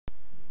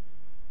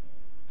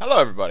Hello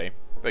everybody,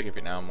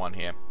 Pokefreak now, one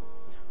here.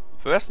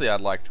 Firstly,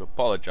 I'd like to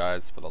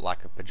apologise for the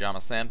lack of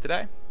Pajama Sam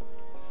today.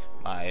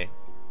 My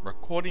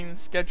recording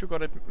schedule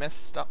got a bit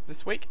messed up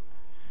this week,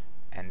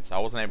 and so I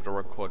wasn't able to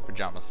record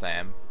Pajama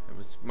Sam. It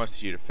was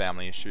mostly due to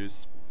family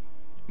issues.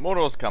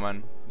 Mordor's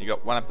coming. You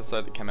got one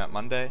episode that came out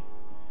Monday,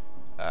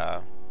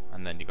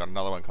 and then you got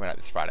another one coming out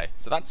this Friday.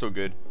 So that's all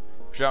good.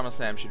 Pajama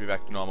Sam should be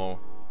back to normal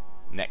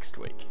next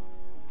week.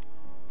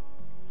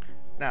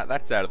 Now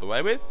that's out of the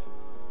way with.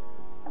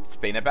 It's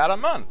been about a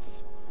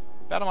month.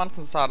 About a month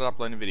since I started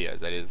uploading videos,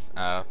 that is.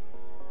 We're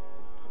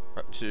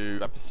up to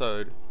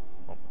episode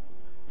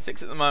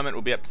 6 at the moment.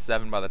 We'll be up to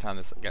 7 by the time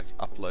this gets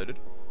uploaded.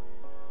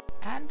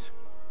 And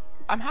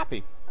I'm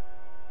happy.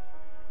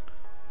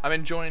 I'm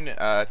enjoying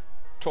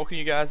talking to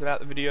you guys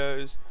about the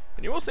videos,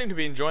 and you all seem to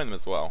be enjoying them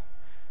as well.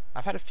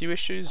 I've had a few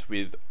issues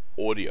with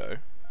audio.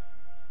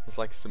 There's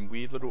like some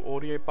weird little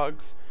audio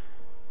bugs.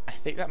 I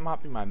think that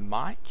might be my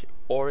mic,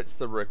 or it's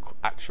the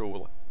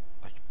actual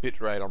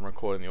bitrate I'm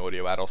recording the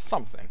audio at, or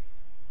something.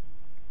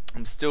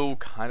 I'm still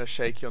kind of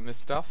shaky on this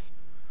stuff,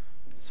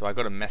 so I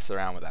got to mess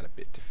around with that a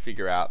bit to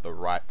figure out the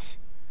right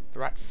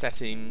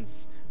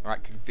settings, the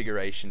right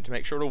configuration to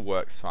make sure it all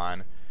works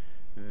fine.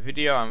 The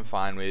video I'm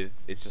fine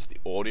with, it's just the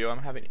audio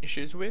I'm having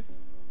issues with.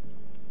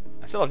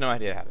 I still have no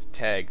idea how to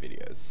tag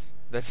videos.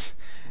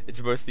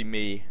 It's mostly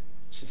me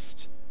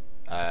just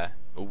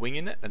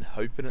winging it and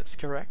hoping it's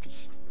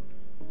correct.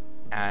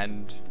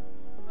 And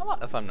I like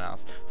the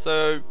thumbnails,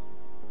 so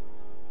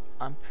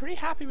I'm pretty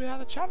happy with how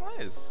the channel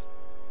is.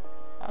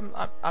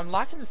 I'm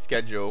liking the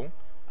schedule.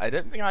 I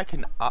don't think I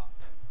can up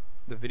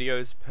the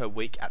videos per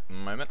week at the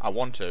moment. I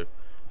want to.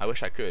 I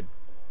wish I could.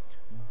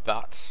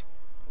 But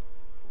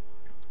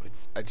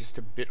it's just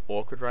a bit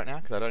awkward right now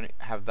because I don't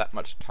have that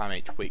much time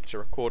each week to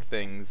record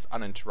things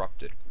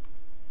uninterrupted.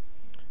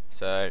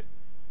 So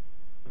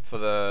for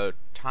the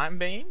time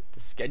being, the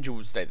schedule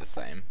will stay the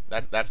same.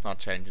 That's not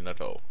changing at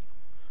all.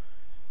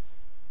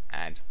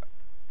 And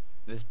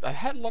I've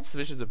had lots of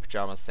issues with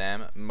Pajama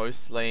Sam,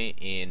 mostly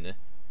in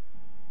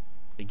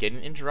getting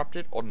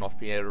interrupted or not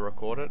being able to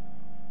record it,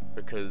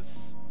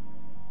 because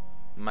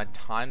my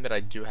time that I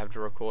do have to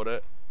record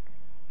it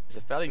is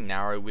a fairly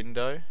narrow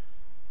window,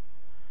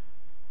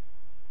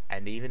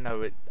 and even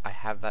though I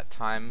have that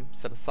time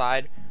set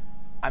aside,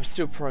 I'm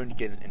still prone to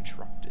getting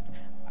interrupted.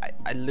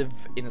 I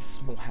live in a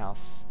small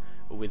house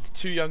with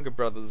 2 younger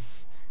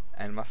brothers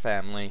and my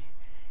family.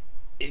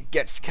 It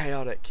gets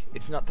chaotic.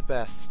 It's not the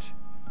best.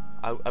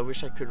 I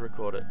wish I could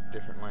record it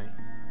differently.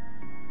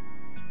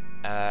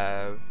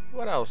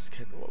 What else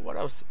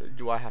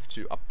do I have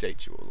to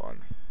update you all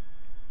on?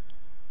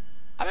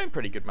 I've been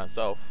pretty good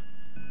myself.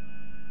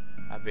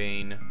 I've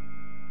been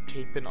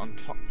keeping on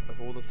top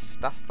of all the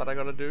stuff that I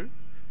gotta do.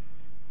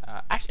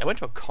 Actually, I went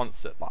to a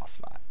concert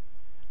last night,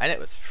 and it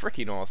was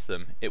freaking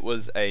awesome. It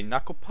was a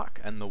Knuckle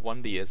Puck and the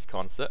Wonder Years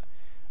concert,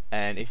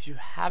 and if you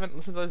haven't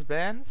listened to those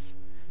bands,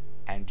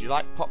 and do you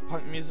like pop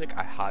punk music,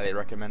 I highly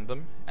recommend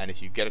them. And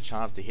if you get a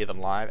chance to hear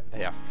them live,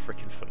 they are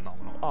freaking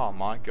phenomenal. Oh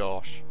my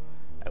gosh,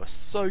 they were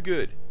so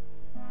good.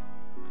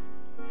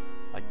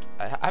 Like,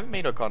 I haven't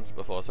been to a concert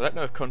before, so I don't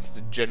know if concerts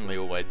are generally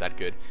always that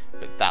good,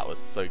 but that was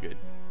so good.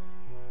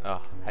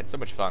 Oh, I had so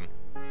much fun.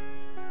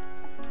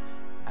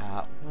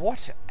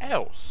 What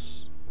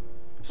else?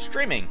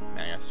 Streaming.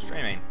 Yeah,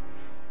 streaming.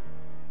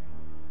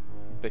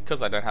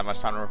 Because I don't have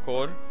much time to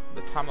record,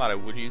 the time that I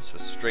would use for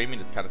streaming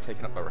is kind of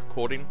taken up by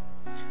recording.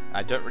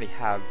 I don't really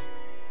have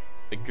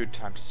a good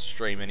time to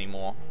stream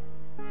anymore.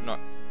 Not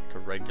like a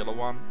regular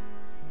one.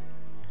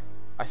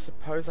 I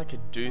suppose I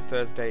could do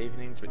Thursday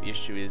evenings, but the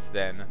issue is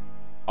then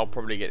I'll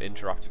probably get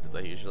interrupted as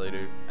I usually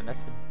do. And that's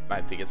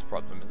my biggest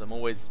problem, is I'm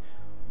always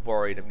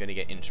worried I'm going to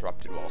get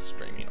interrupted while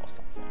streaming or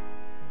something.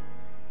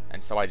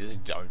 And so I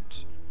just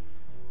don't.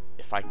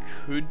 If I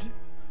could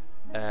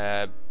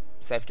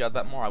safeguard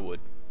that more, I would.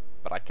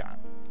 But I can't.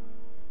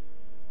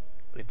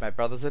 If my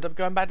brothers end up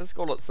going back to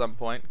school at some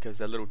point, because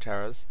they're little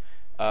terrors,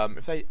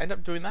 if they end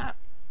up doing that,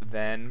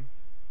 then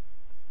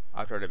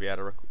I'll try to be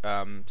able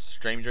to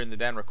stream during the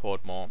day and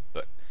record more.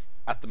 But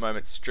at the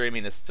moment,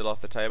 streaming is still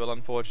off the table,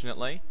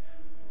 unfortunately.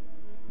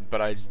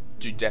 But I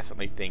do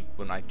definitely think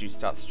when I do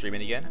start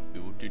streaming again, we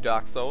will do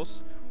Dark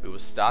Souls. We will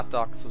start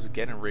Dark Souls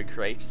again and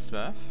recreate a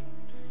Smurf,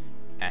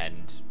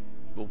 and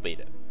we'll beat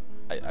it.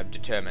 I'm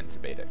determined to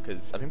beat it,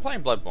 because I've been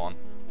playing Bloodborne.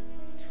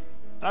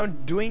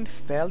 I'm doing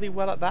fairly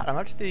well at that. I'm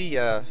up to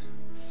the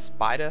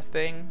spider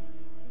thing,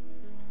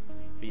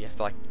 but you have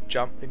to like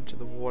jump into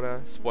the water.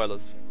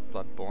 Spoilers,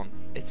 Bloodborne.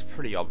 It's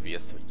pretty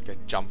obvious that you gotta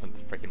jump into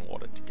the freaking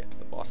water to get to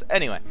the boss.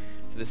 Anyway,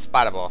 to the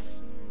spider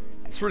boss.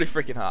 It's really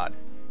freaking hard,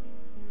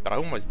 but I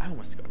almost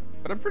got it.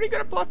 But I'm pretty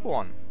good at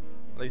Bloodborne.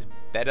 At least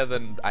better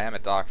than I am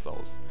at Dark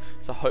Souls.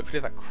 So hopefully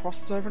that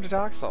crosses over into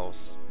Dark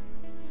Souls.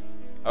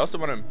 I also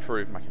want to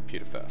improve my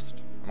computer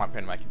first. I might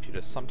paint my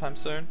computer sometime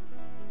soon.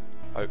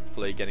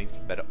 Hopefully getting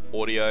some better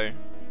audio,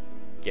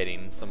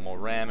 getting some more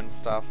RAM and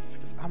stuff,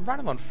 because I'm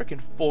running on freaking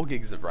 4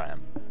 gigs of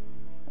RAM.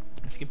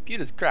 This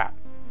computer's crap.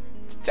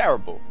 It's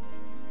terrible.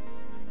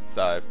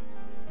 So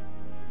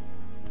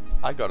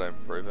I gotta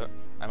improve it.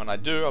 And when I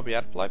do, I'll be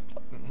able to play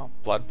not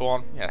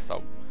Bloodborne. Yes,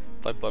 I'll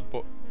play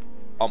Bloodborne.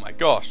 Oh my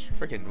gosh,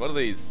 freaking! What are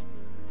these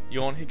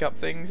yawn hiccup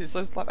things? It's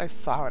like those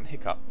silent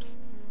hiccups.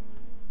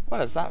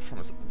 What is that from?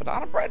 Is it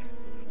banana bread?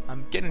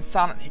 I'm getting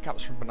silent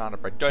hiccups from banana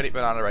bread. Don't eat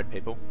banana bread,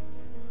 people.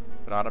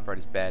 Banana bread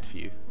is bad for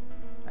you,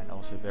 and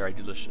also very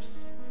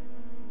delicious.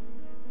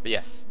 But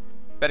yes,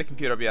 better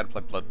computer, I'll be able to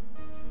play Blood.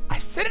 I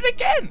said it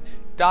again!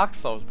 Dark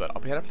Souls better.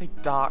 I'll be able to play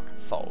Dark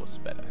Souls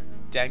better.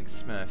 Dank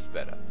Smurfs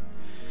better.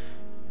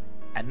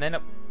 And then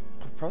it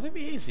will probably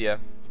be easier,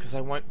 because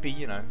I won't be,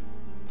 you know,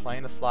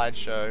 playing a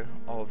slideshow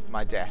of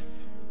my death.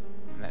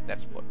 And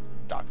that's what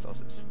Dark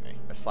Souls is for me.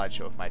 A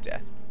slideshow of my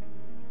death.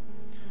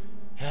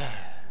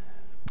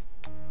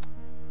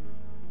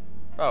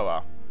 Oh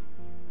well.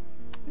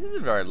 This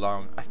isn't very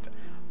long.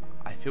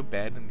 I feel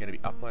bad I'm going to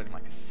be uploading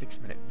like a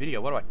 6-minute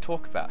video. What do I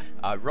talk about?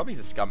 Robbie's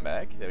a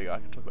scumbag. There we go, I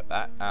can talk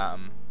about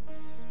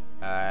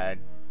that.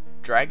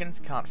 Dragons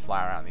can't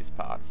fly around these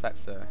parts.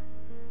 That's a...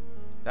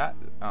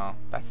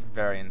 that's a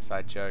very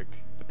inside joke.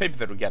 The people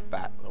that will get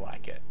that will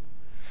like it.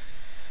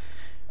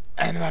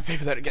 And by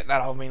people that will get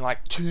that, I'll mean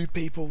like 2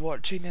 people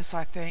watching this,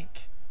 I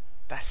think.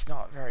 That's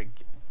not very...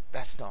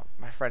 That's not...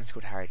 My friend's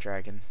called Harry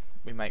Dragon.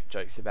 We make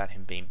jokes about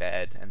him being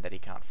bad and that he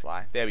can't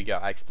fly. There we go,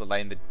 I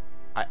explained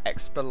the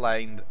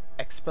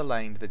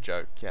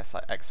joke. Yes,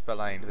 I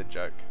explained the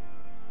joke.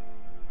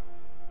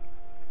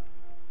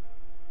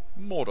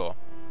 Mordor.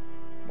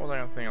 What was I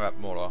gonna think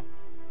about Mordor?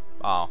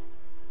 Oh.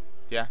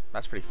 Yeah,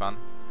 that's pretty fun.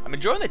 I'm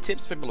enjoying the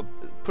tips people are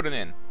putting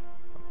in.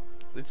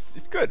 It's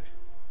good.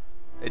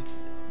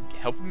 It's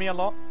helping me a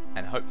lot,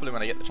 and hopefully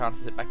when I get the chance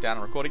to sit back down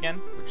and record again,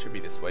 which should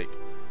be this week,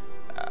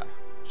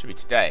 should be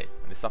today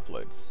when this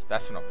uploads,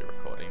 that's when I'll be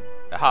recording.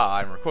 Aha,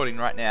 I'm recording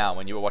right now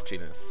when you are watching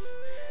this.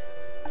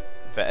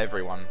 For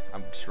everyone,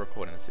 I'm just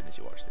recording as soon as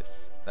you watch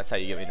this. That's how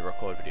you get me to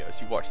record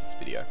videos. You watch this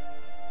video.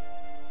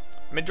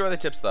 I'm enjoying the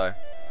tips though.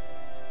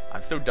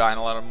 I'm still dying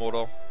a lot on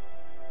Mordor.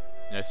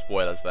 No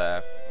spoilers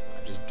there.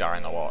 I'm just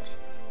dying a lot.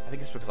 I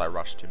think it's because I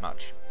rushed too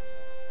much.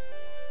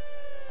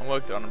 I'm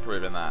working on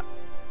improving that.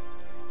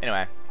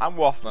 Anyway, I'm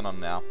waffling on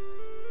now.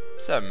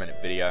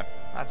 7-minute video.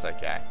 That's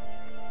okay.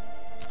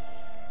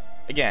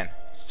 Again,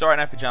 sorry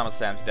no Pajama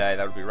Sam today.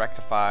 That would be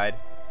rectified.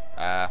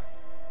 I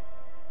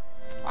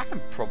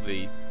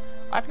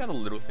have another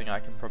little thing I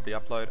can probably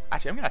upload.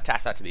 Actually, I'm gonna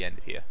attach that to the end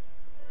of here.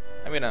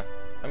 I'm gonna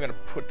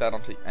put that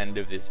onto the end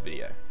of this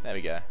video. There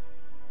we go.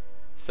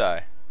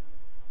 So,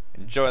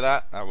 enjoy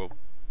that. I will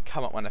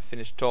come up when I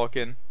finish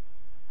talking.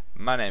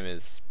 My name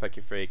is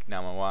Pokefreak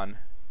 911.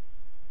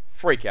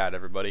 Freak out,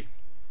 everybody.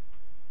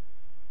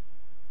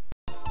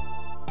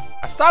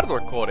 I started the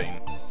recording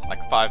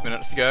like 5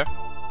 minutes ago.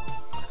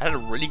 I had a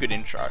really good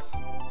intro.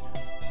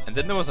 And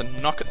then there was a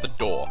knock at the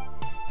door.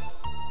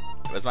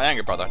 It was my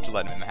younger brother to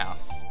let him in the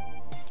house.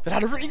 But I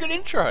had a really good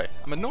intro.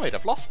 I'm annoyed,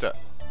 I've lost it.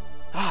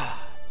 I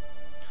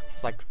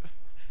was like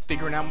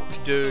figuring out what to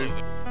do.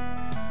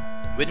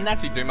 We didn't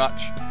actually do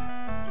much.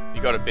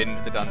 You got a bit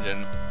into the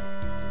dungeon.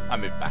 I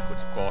moved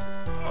backwards, of course,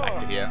 back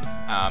to here.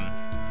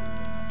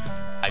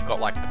 I got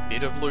like a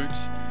bit of loot.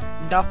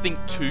 Nothing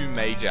too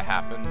major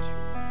happened.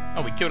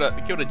 Oh, we killed a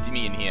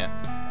Dimmy in here.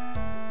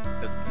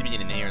 There's a Dimmy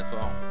in here as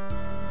well.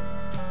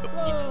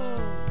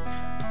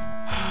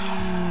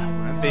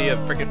 Be a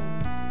freaking.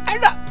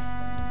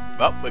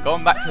 Well, we're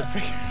going back to the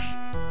freaking.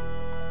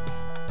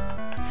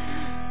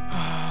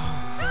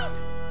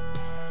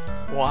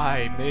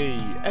 Why me?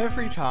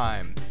 Every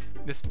time.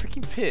 There's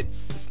freaking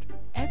pits just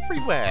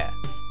everywhere.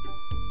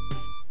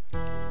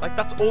 Like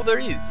that's all there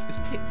is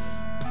pits.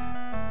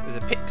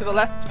 There's a pit to the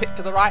left, a pit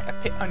to the right, a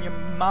pit on your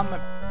mum, a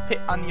pit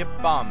on your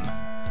bum.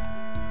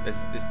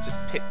 There's just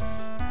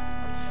pits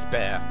of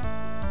despair.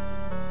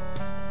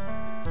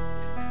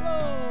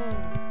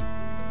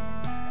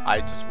 I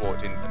just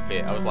walked into the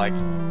pit. I was like,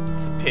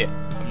 it's a pit.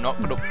 I'm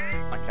not gonna...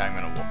 Okay, I'm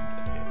gonna walk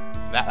into the pit.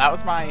 That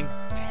was my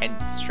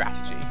intense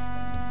strategy.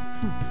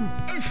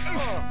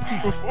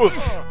 Oof, oof.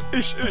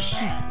 Ish, ish,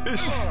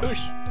 ish,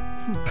 ish.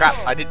 Crap,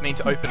 I didn't mean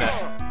to open it.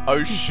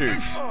 Oh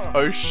shoot.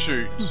 Oh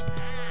shoot.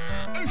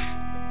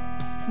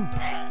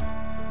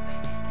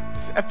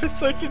 This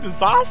episode's a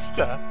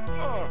disaster.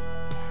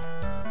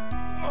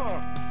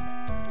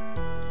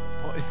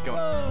 What is going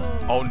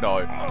on? Oh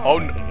no. Oh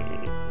no.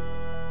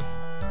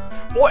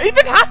 What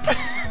even happened?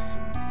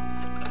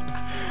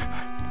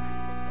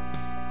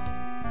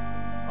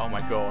 Oh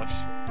my gosh.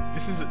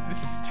 This is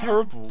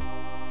terrible.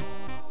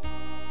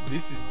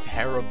 This is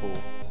terrible.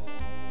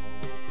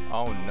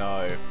 Oh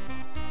no.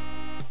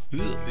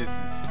 This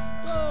is...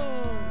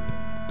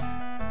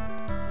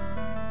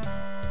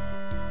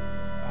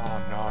 Oh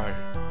no.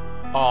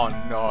 Oh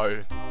no.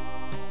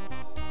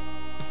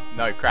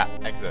 No, crap.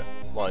 Exit.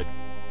 Load.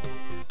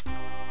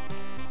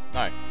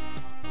 No.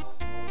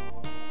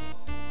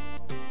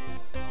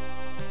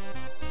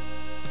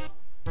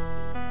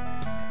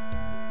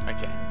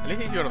 Okay. At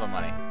least he's got all the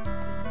money.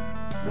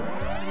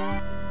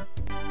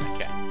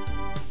 Okay.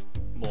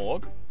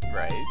 Morgue.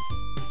 Raise.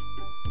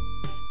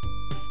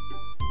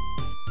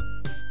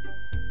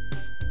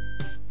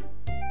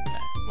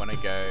 Okay. Wanna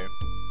go...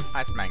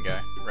 Ice mango.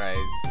 raise.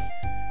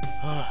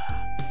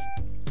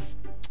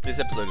 This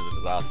episode is a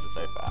disaster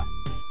so far.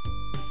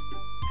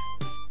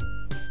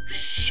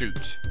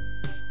 Shoot.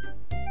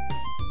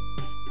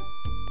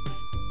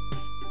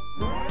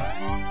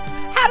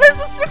 How does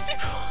the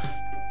 64?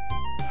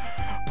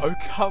 Oh,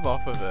 come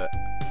off of it.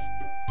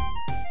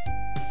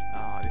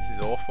 Oh, this is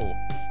awful.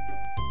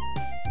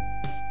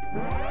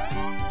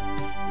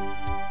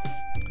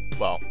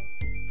 Well,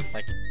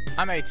 like,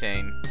 I'm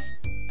 18.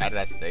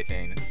 Adidas is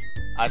 18.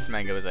 Ice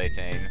Mango is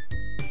 18.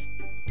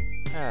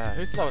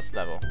 Who's lowest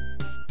level?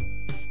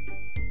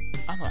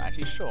 I'm not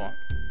actually sure.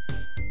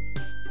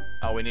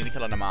 Oh, we need to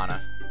kill a Namana.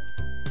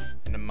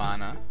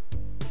 Namana.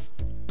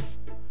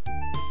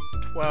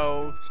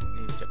 12.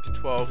 He's up to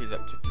 12. He's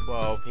up to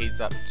 12. He's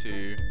up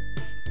to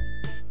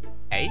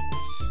 8.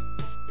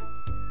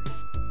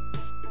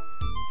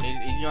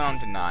 He's going on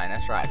to 9.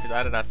 That's right, because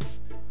Adidas,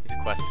 his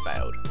quest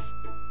failed.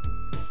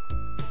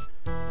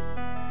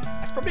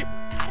 That's probably...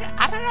 How did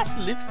Adidas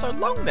live so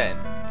long then?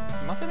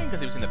 It must have been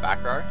because he was in the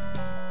back row.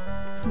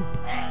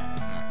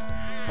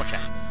 More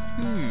chests.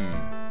 Ooh,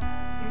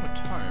 a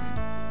tome.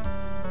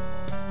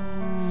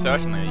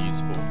 Certainly a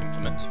useful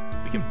implement.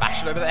 We can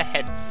bash it over their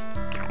heads.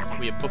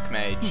 We're a book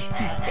mage.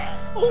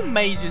 All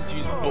mages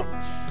use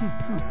books.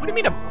 What do you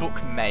mean a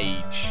book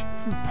mage?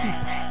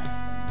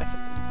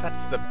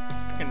 That's the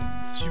fucking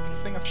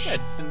stupidest thing I've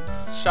said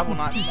since Shovel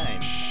Knight's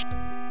name.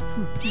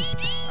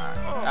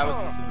 Alright, that was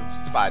this little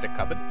spider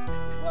cupboard.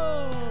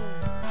 Oh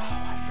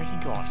my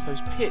freaking gosh,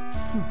 those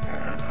pits.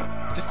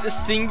 Just a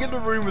singular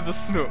room with a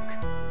snook.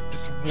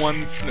 Just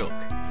one snook.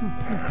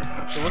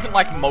 There wasn't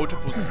like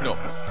multiple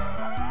snooks.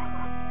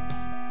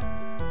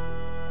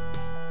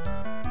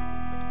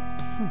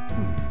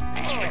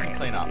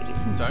 Clean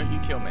ups. Don't you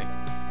kill me.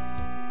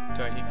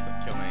 Don't you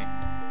kill me.